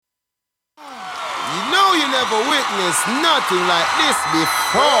We never witnessed nothing like this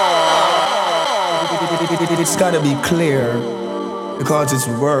before. It's gotta be clear, because it's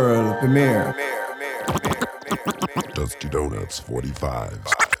world premiere. Dusty Donuts 45.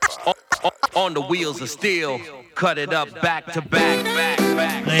 On the wheels of steel, cut it up back to back.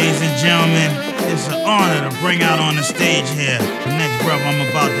 Ladies and gentlemen, it's an honor to bring out on the stage here the next brother I'm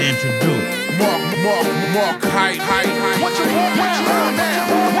about to introduce. Marc Hype. What you want now?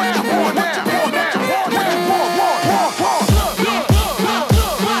 What you want now?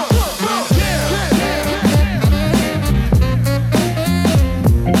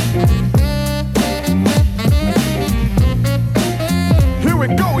 Here we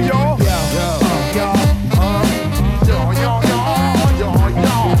go, y'all.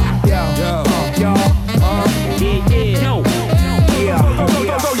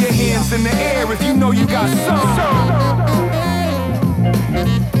 Throw your hands in the air if you know you got some.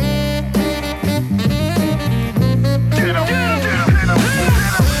 Get 'em.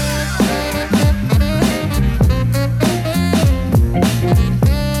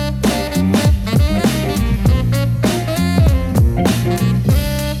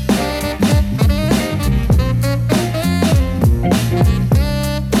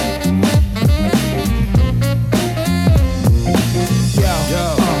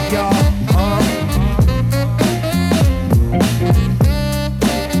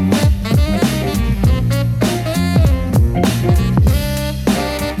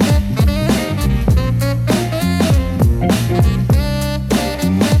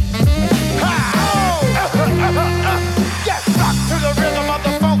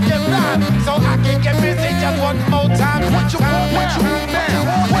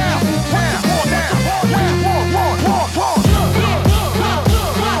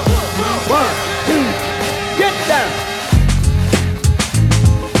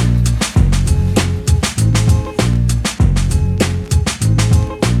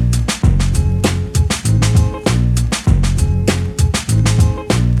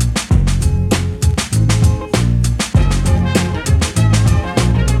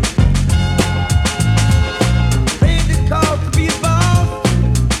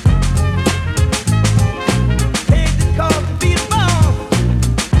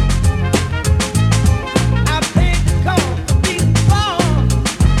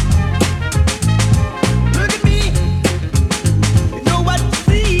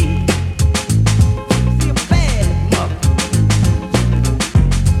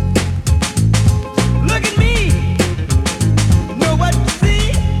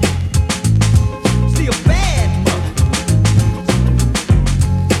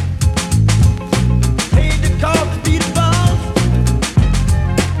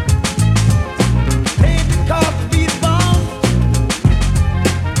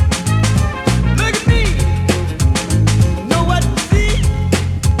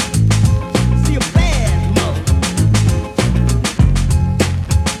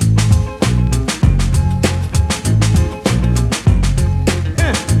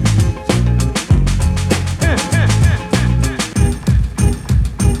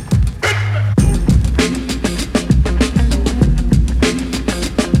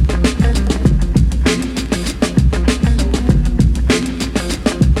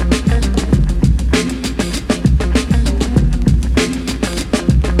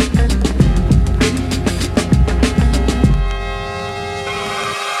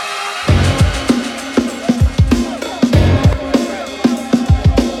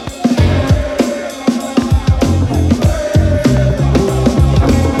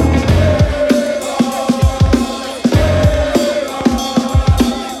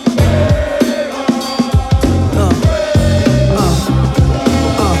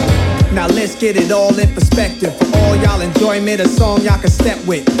 Get it all in perspective. For all y'all enjoyment, a song y'all can step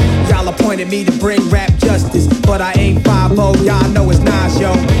with. Y'all appointed me to bring rap justice, but I ain't 5-0, y'all know it's Nas,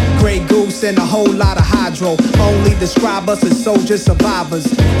 yo. Grey Goose and a whole lot of hydro. Only describe us as soldier survivors.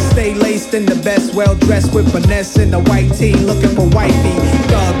 Stay laced in the best, well dressed with finesse in the white tee, looking for wifey.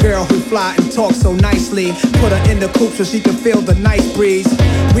 The girl who fly and talk so nicely. Put her in the coupe so she can feel the nice breeze.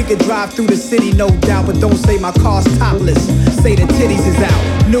 We could drive through the city, no doubt, but don't say my car's topless. Say the titties is out.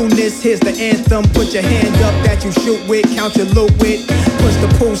 Newness, here's the anthem. Put your hand up that you shoot with, count your loot with. Push the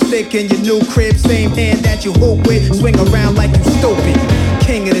pool stick in your new crib, same hand that you hoop with. Swing around like you stupid.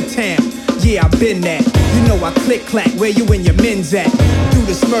 King of the town, yeah, I've been that. You know I click clack, where you and your men's at? Through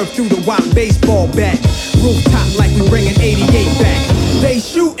the Smurf, through the Wop baseball bat. Rooftop like we bringing 88 back. They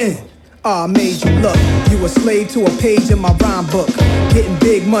shooting. I made you look. You a slave to a page in my rhyme book. Getting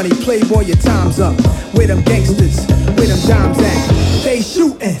big money, playboy, your time's up. Where them gangsters, where them dimes at? They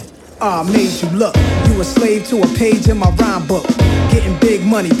shooting. Made you look. You a slave to a page in my rhyme book. Getting big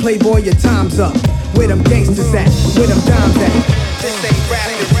money, playboy, your time's up. Where them gangsters at? Where them dimes at? This ain't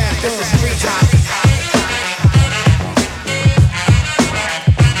rap, this is street hop.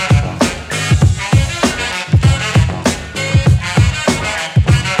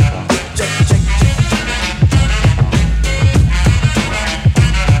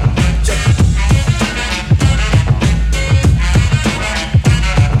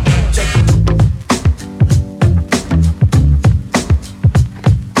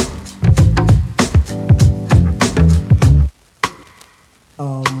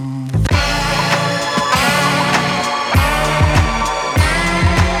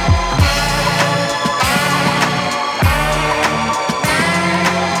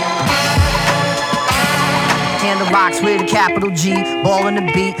 With a capital G, ball in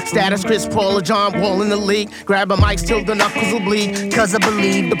the beat. Status Chris Paul or John Wall in the league. Grab a mic till the knuckles will bleed. Cause I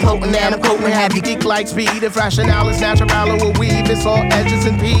believe the potent and I'm coating have you geek like speed. If rationale is natural or weave, it's all edges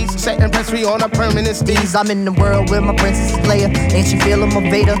and peas. Setting press free on a permanent steez. I'm in the world where my princess is Leia. Ain't she feeling my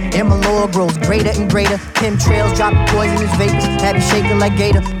Vader? And my lore grows greater and greater. Chemtrails dropping poisonous vapors. Have you shaking like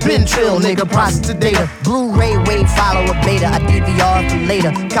Gator. Been trill, nigga, process the data. Blu-ray, wave, follow a beta. I DVR for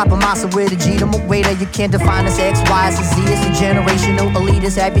later. Copper massa with a G to my waiter. You can't define us X, Y, and Z. It's a generational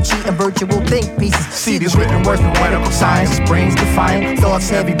elitist. Have you cheating virtual think pieces. See these written words from medical science. Brains defiant. Thoughts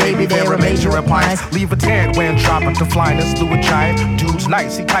heavy, baby, they're a major appliance. Leave a tan when dropping to flyness. Through a giant. Dude's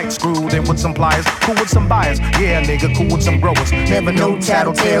nice, he tight screwed in with some pliers. Cool with some buyers. Yeah, nigga, cool with some growers. Never know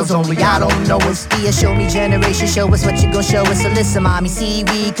tattletales, only I don't know us. Yeah, show me generation, show us what you gon' show us. So listen, mommy, see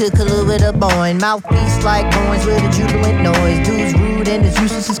we could collude with a boy. Mouthpiece like coins with a jubilant noise. Dudes rude and as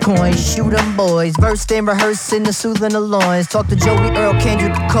useless as coins. Shoot 'em boys, versed and rehearsed in the soothing of loins. Talk to Joey, Earl,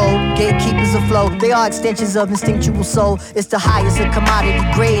 Kendrick, Cole, gatekeepers of flow. They are extensions of instinctual soul. It's the highest of commodity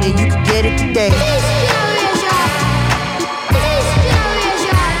grade and you can get it today.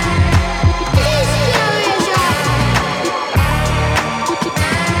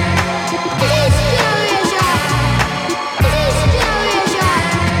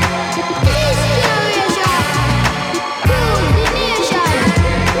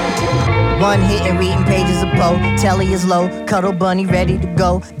 One hit and reading pages of Poe. Telly is low, cuddle bunny ready to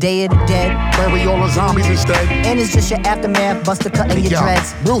go. Day of the dead, bury all the zombies instead. And it's just your aftermath, buster cutting your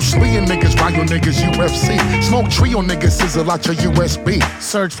dreads. Bruce Lee and niggas, Ryo niggas, UFC. Smoke trio niggas, sizzle out your USB.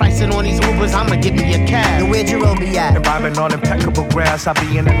 Surge pricing on these Ubers, I'ma give me a cab. Now where'd your be at? And vibing on impeccable grass. I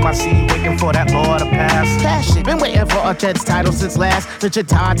be in NYC waiting for that law to pass. Cash it, been waiting for a Jets title since last. Richard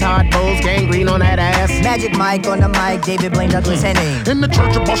Todd Bowles, gangrene on that ass. Magic Mike on the mic, David Blaine Douglas Henry. In the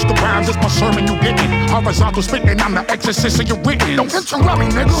church of Busta Rhymes, it's my sermon you getting. Horizontal spitting, I'm the exorcist of your witness. Don't interrupt me,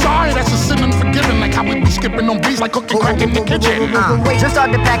 nigga. Sorry, that's a sin unforgiving. Like how we be skipping on beats like cookie crack in the kitchen. Just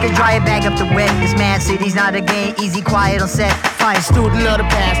start the package, dry it, bag up the wet. This man city's not a game, easy, quiet on set. Fine student of the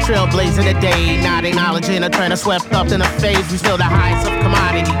past, trailblazing the day. Not acknowledging a trend swept up in a phase. We still the highest of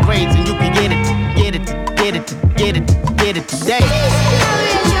commodity grades, and you can get it today.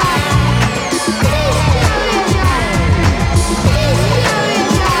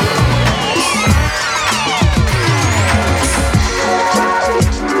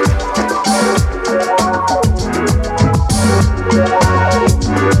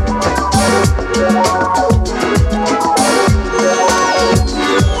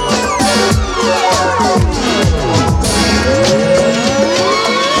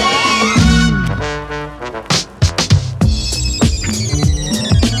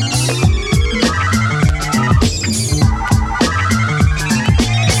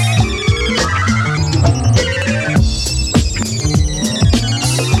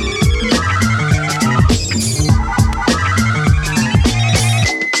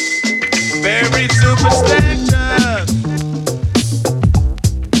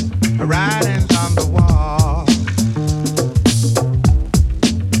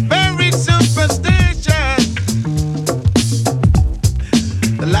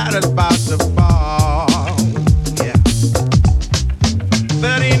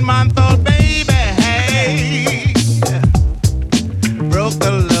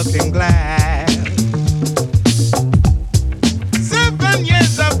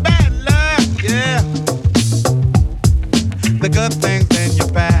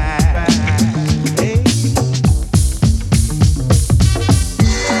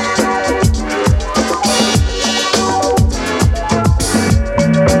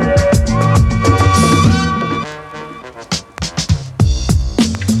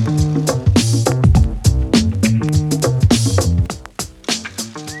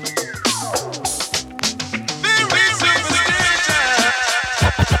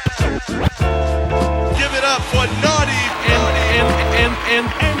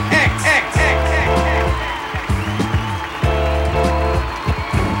 NMX.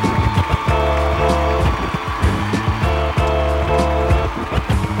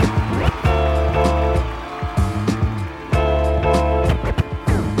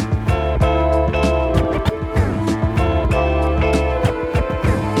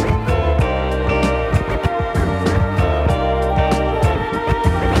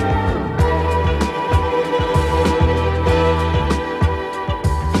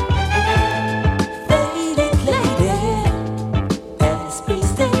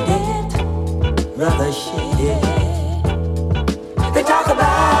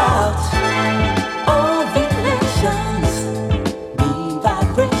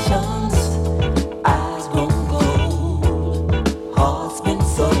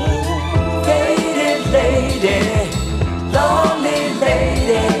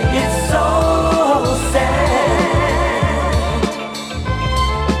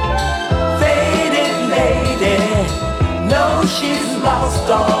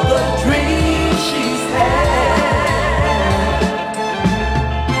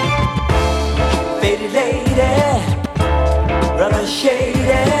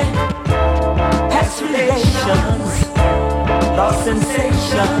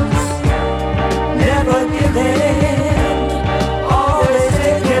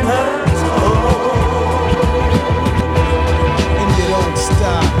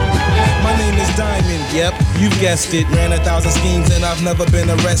 It ran 1,000 schemes and I've never been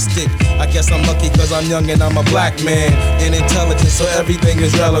arrested. I guess I'm lucky cause I'm young and I'm a black man and intelligent, so everything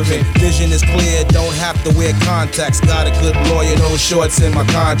is relevant. Vision is clear, don't have to wear contacts. Got a good lawyer, no shorts in my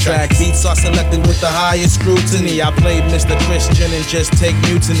contract. Beats are selected with the highest scrutiny. I played Mr. Christian and just take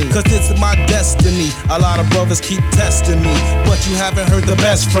mutiny, cause it's my destiny. A lot of brothers keep testing me, but you haven't heard the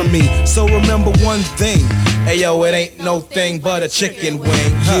best from me. So remember one thing, ayo, it ain't no thing but a chicken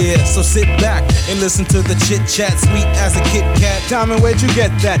wing. Yeah, so sit back and listen to the chit chat, sweet as a Kit Kat. Diamond, where'd you get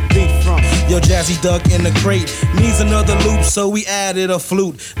that beat from? Yo, Jazzy dug in the crate, needs another loop, so we added a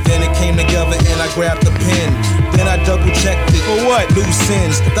flute. Then it came together and I grabbed the pen. Then I double checked it. For what? Loose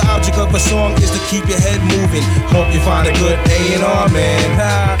ends. The object of a song is to keep your head moving. Hope you find a good A&R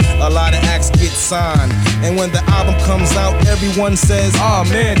man. A lot of acts get signed, and when the album comes out, everyone says, "Oh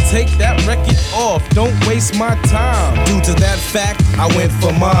man, take that record off, don't waste my time." Due to that fact, I went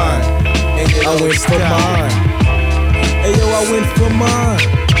for mine. I went for mine. Hey yo, I went for mine.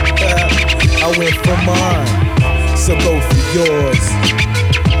 I went for mine. So go for yours.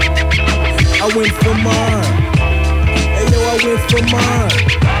 I went for mine. Hey yo, I went for mine.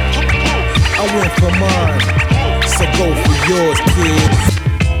 I went for mine. So go for yours, kids.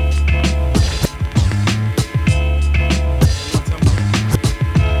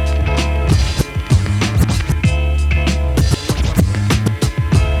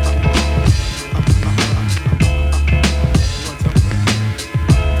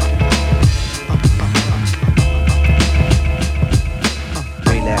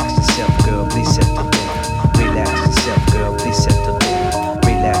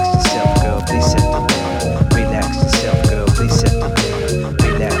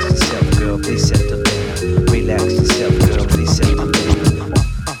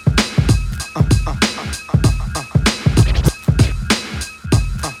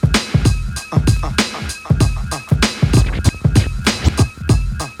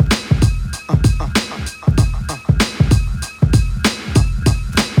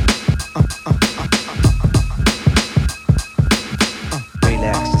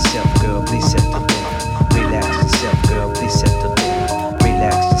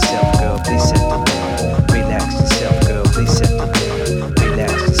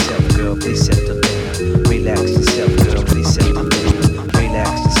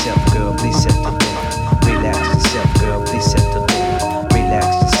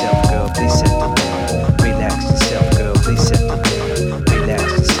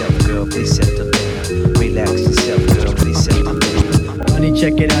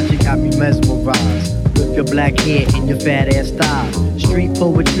 Check it out, you got me mesmerized with your black hair and your fat ass style. Street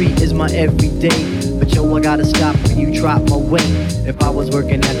poetry is my everyday, but yo, I gotta stop when you drop my way. If I was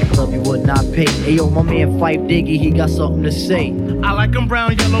working at the club, you would not pay. Hey yo, my man Fife Diggy, he got something to say. I like them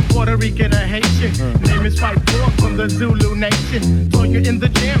brown, yellow, Puerto Rican, or Haitian. Name is Fife Dog from the Zulu Nation. Told you in the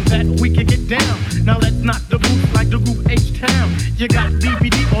jam that we can get down. Now let's knock the roof like the group H-Town. You got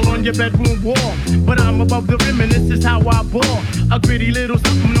BBD all on your bedroom wall, but I'm above the rim and this is how I ball. A gritty little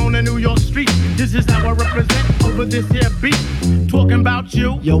something on the New York street. This is how I represent over this here beat. Talking about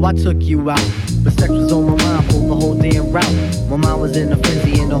you. Yo, I took you out, but sex was on my mind for the whole damn route. My mind was in a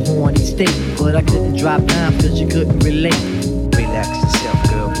frenzy in a horny state, but I couldn't drop down cause you couldn't relate. Relax yourself.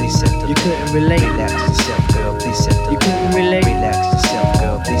 please settle. You couldn't relate. Relax yourself, girl, please settle. You couldn't relate. Relax yourself,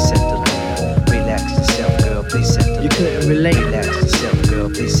 girl, please settle. Relax yourself, girl, please settle. You couldn't relate. Relax yourself, girl,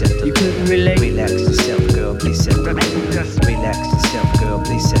 please settle. You couldn't relate. Relax yourself, girl, please settle. Relax yourself, girl,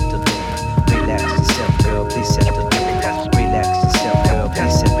 please settle. Relax yourself, girl, please settle. Relax yourself, girl,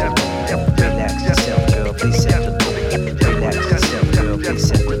 please settle. Relax yourself, girl, please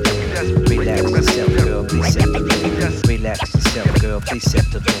settle. Relax yourself, girl, please settle. Relax yourself, girl, please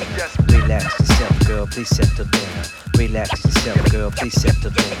settle. Relax yourself, girl, please settle. Relax yourself, girl, please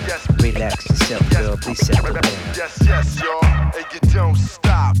settle. Relax yourself, girl, please settle. Relax yourself, girl, please settle. Yes, yes, y'all, and you don't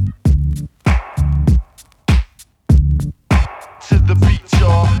stop. To the beat,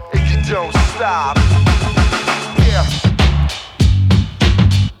 y'all, and you don't stop. Yeah.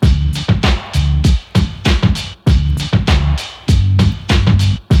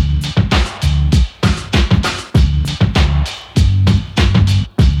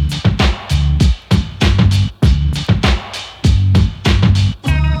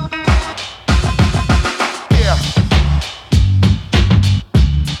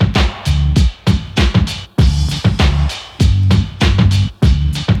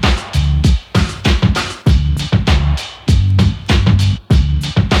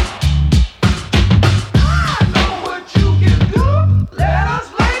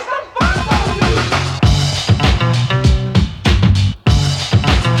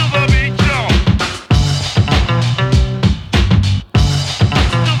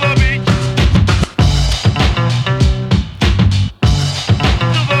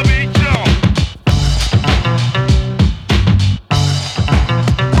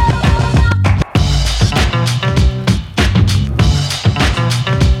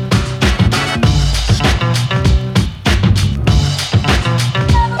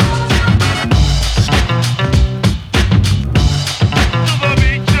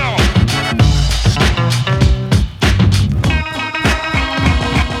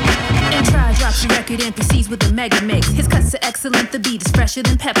 Excellent, the beat is fresher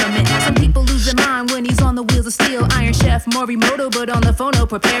than peppermint. Some people lose their mind when he's on the wheels of steel. Iron Chef Morimoto, but on the phone,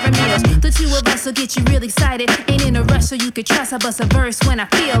 preparing meals. The two of us will get you real excited. Ain't in a rush, so you can trust I bust a verse when I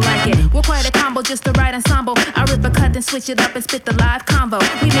feel like it. We're quite a combo, just the right ensemble. I rip a cut, then switch it up and spit the live combo.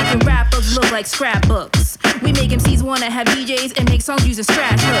 We making rappers look like scrapbooks. We make MCs wanna have DJs and make songs using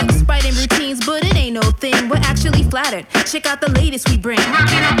scratch hooks. Fighting routines, but it ain't no thing. We're actually flattered. Check out the latest we bring.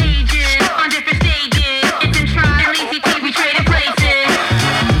 Rocking on ages, on different stages. It's in trial, ECT, we trading places.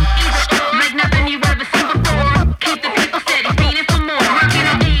 Like nothing you ever seen before. Keep the people steady, beating for more. Rocking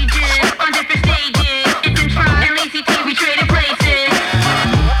on ages, on different stages. It's in trial, ECT, we trading places.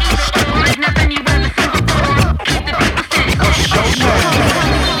 Like nothing you ever seen before. Keep the people steady.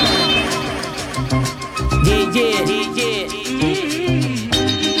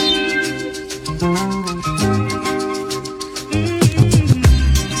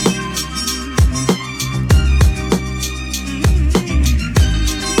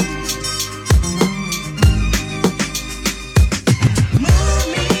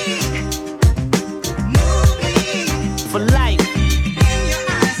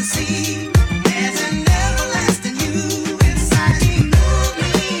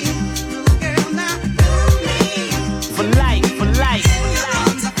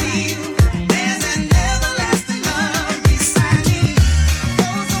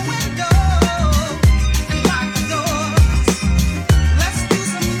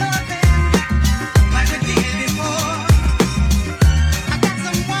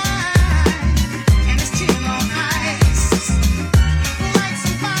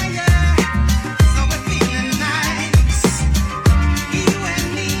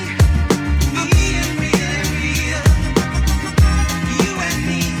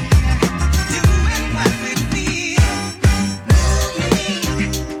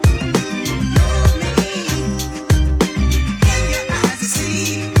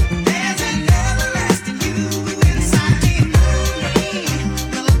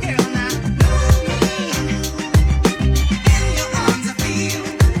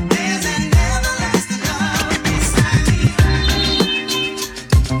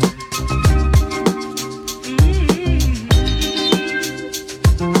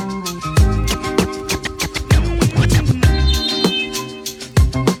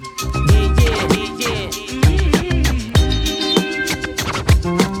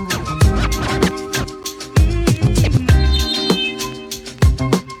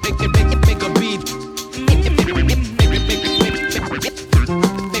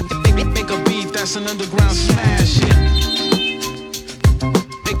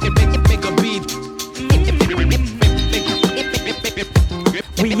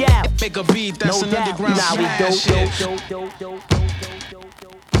 make a beat that's an underground smash shit.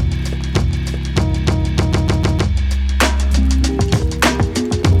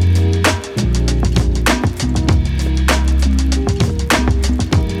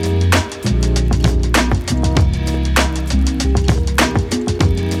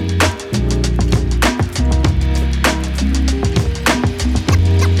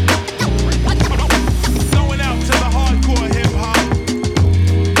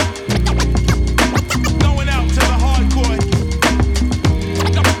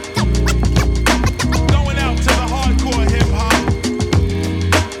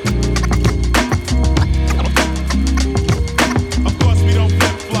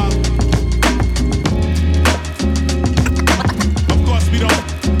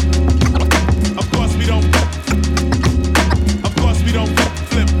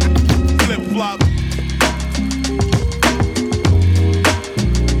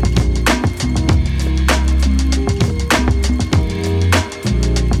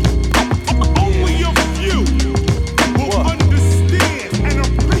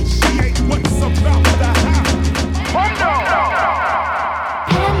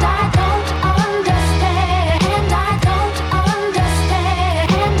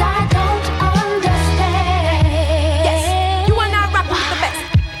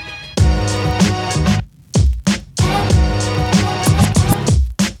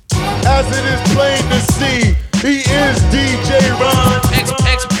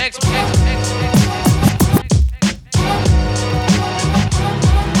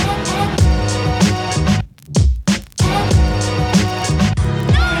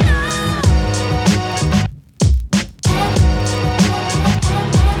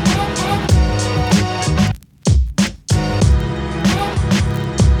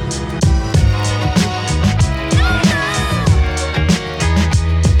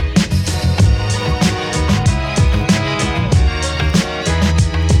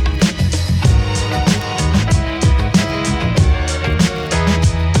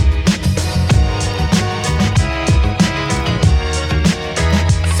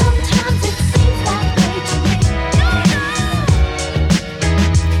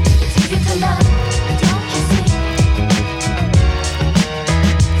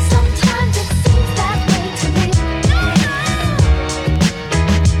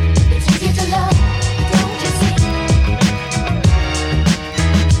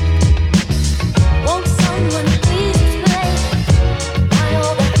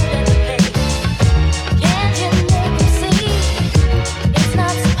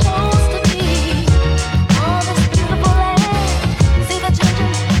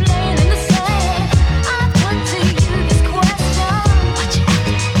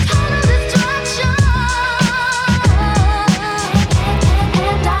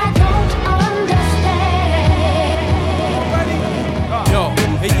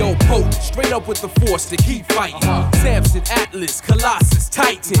 With the force to keep fighting. Samson, Atlas, Colossus,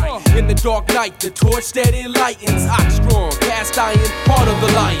 Titan. In the dark night, the torch that enlightens. Ox strong, cast iron, part of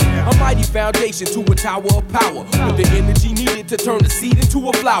the lion. A mighty foundation to a tower of power. With the energy needed to turn the seed into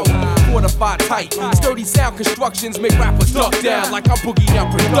a flower. Fortified tight, sturdy sound constructions make rappers duck down like I'm boogie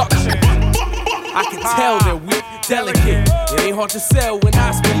down production. I can tell they're weak, delicate. It ain't hard to sell when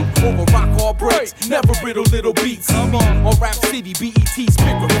I speak. Over rock all breaks, never brittle little beats. See me on Rap City, BET, spit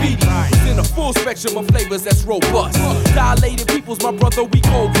graffiti. It's in a full spectrum of flavors that's robust. Dilated peoples, my brother, we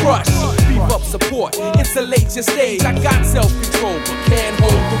gon' crush. Beef up support, insulate your stage. I got self-control, but can't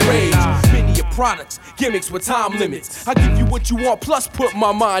hold the rage. Many of products, gimmicks with time limits. I give you what you want, plus put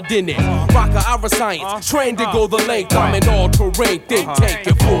my mind in it. Rocker, our science, trained to go the length. I'm in all terrain, think tank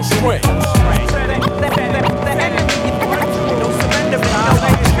at full strength.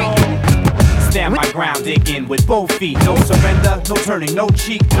 Stand my ground, dig in with both feet. No surrender, no turning, no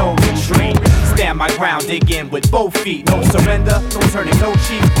cheek, no retreat. Stand my ground, dig in with both feet. No surrender, no turning, no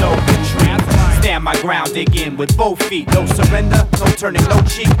cheek, no retreat. Stand my ground, dig in with both feet. No surrender, no turning, no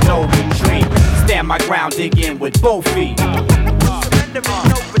cheek, no retreat. Stand my ground, dig in with both feet.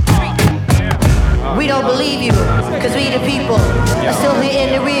 We don't believe you, cause we the people are still here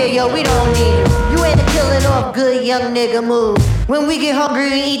in the rear, yo, we don't need you. You ain't a killing off good young nigga move. When we get hungry,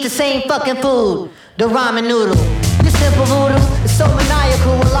 we eat the same fucking food. The ramen noodle. This simple voodoo is so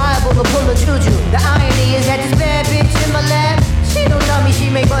maniacal, reliable to pull a juju. The irony is that this bad bitch in my lap, she don't tell me she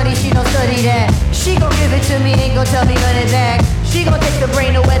make money, she don't study that. She gon' give it to me, ain't gon' tell me none of that. She gon' take the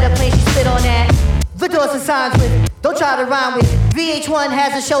brain away the plane, she spit on that. The doors and signs with, don't try to rhyme with. VH1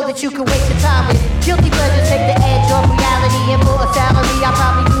 has a show that you can waste your time with. Guilty pleasures take the edge off reality, and for a salary, I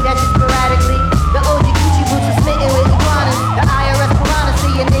probably do that just sporadically. The OG Gucci boots are smitten with iguanas. The IRS piranha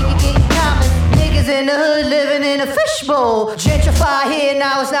see a nigga getting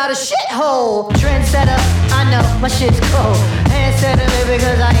hole. Trendsetter, I know my shit's cold. Handsetter, baby,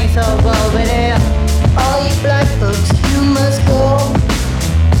 cause I ain't so bold. But yeah, all you black folks, you must go.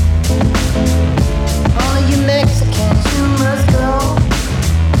 All of you Mexicans, you must go.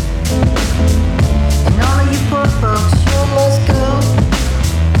 And all of you poor folks, you must go.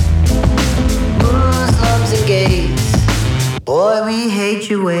 Muslims and gays, boy, we hate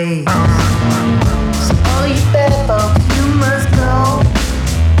your ways. So all you bad folks, you must go.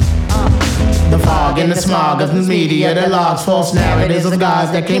 The fog and the smog of the media, the logs, false narratives of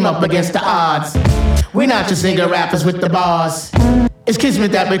gods that came up against the odds. We're not just nigga rappers with the bars. It's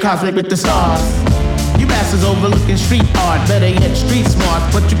kismet that we're cosmic with the stars. You bastards overlooking street art, better yet street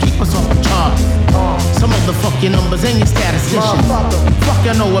smart, but you keep us off the chart. Some of the fuck your numbers and your statisticians. Fuck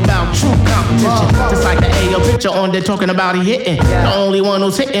you know about true competition. Just like the AO picture on there talking about he hitting. The only one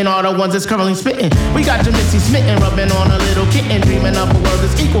who's hitting are the ones that's currently spitting. We got your Missy smitten, rubbing on a little kitten, dreaming of a world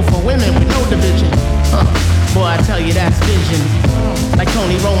that's equal for women with no division. Boy, I tell you that's vision. Like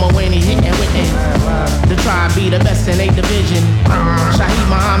Tony Romo when he hitting Whitney. The tribe be the best in 8 division. Shaheed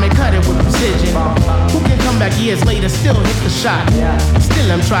Muhammad cut it with precision. Who can come back years later, still hit the shot?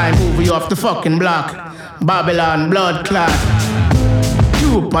 Still I'm trying to move you off the fucking block. Babylon blood clot.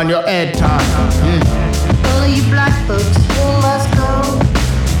 You up on your head top. All of you black folks, you must go.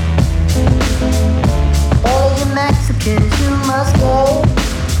 All of you Mexicans, you must go.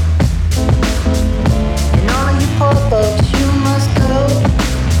 And all of you poor folks, you must go.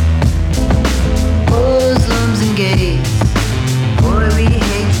 Muslims and gays, boy, we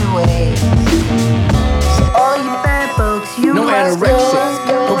hate your ways. So all you bad folks, you no must anorexic,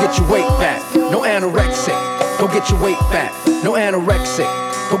 go. go get your weight back. No anorexic, go get your weight back. No anorexic,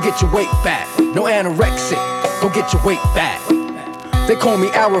 go get your weight back. No anorexic, go get your weight back. They call me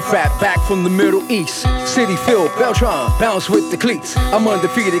Arafat, back from the Middle East. City Phil, Beltron, bounce with the cleats. I'm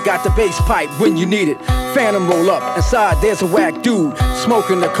undefeated, got the bass pipe when you need it. Phantom roll up, inside there's a whack dude.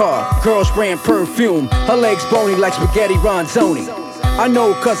 Smoking the car, girl spraying perfume. Her legs bony like spaghetti ronzoni. I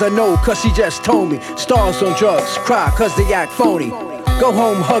know cause she just told me. Stars on drugs, cry cause they act phony. Go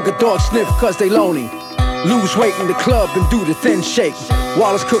home, hug a dog, sniff cause they lonely. Lose weight in the club and do the thin shake.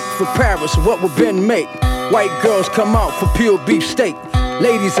 Wallace cook for Paris, what would Ben make? White girls come out for peeled beef steak.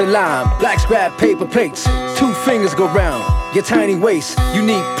 Ladies in line, blacks grab paper plates. 2 fingers go round, your tiny waist. You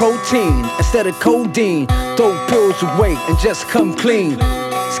need protein instead of codeine. Throw pills away and just come clean.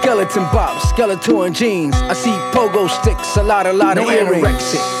 Skeleton bops, skeleton jeans. I see pogo sticks, a lot of no earrings.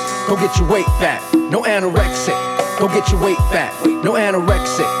 Anorexic, go get your weight back. No anorexic, go get your weight back. No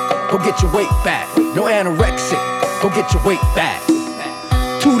anorexic, go get your weight back. No anorexic, go get your weight back.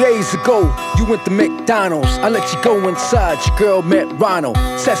 2 days ago, you went to McDonald's. I let you go inside, your girl met Ronald.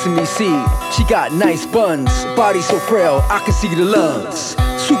 Sesame seed, she got nice buns. Body so frail, I can see the lungs.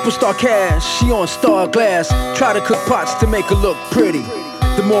 Superstar cash, she on star glass. Try to cook pots to make her look pretty.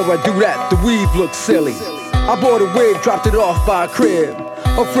 The more I do that, the weave looks silly. I bought a wig, dropped it off by a crib.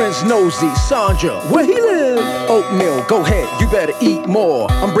 Her friend's nosy, Sandra, where he live? Oatmeal, go ahead, you better eat more.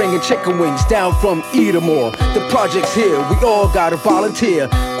 I'm bringing chicken wings down from Edomore. The project's here, we all gotta volunteer.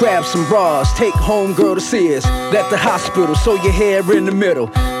 Grab some bras, take home girl to Sears. Let the hospital sew your hair in the middle.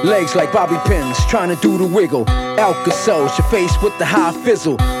 Legs like bobby pins, trying to do the wiggle. Alka-Seltz, your face with the high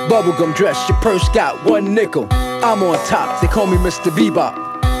fizzle. Bubblegum dress, your purse got 1 nickel. I'm on top, they call me Mr. Bebop.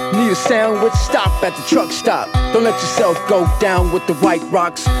 Need a sandwich? Stop at the truck stop. Don't let yourself go down with the white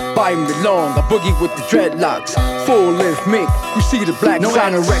rocks. Buy me long, I boogie with the dreadlocks. Full length mink, you see the black no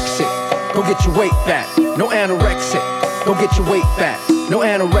socks. Anorexic, go get your weight back. No anorexic, go get your weight back. No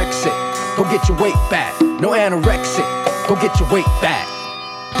anorexic, go get your weight back. No anorexic, go get your weight back.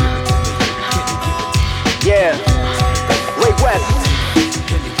 Yeah, Way West.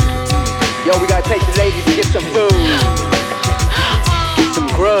 Yo, we gotta take the ladies to get some food. Some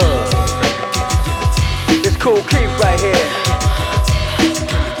grub. This Cool Keith right here.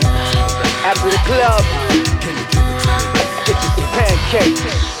 After the club, get you some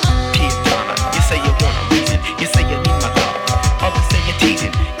pancakes.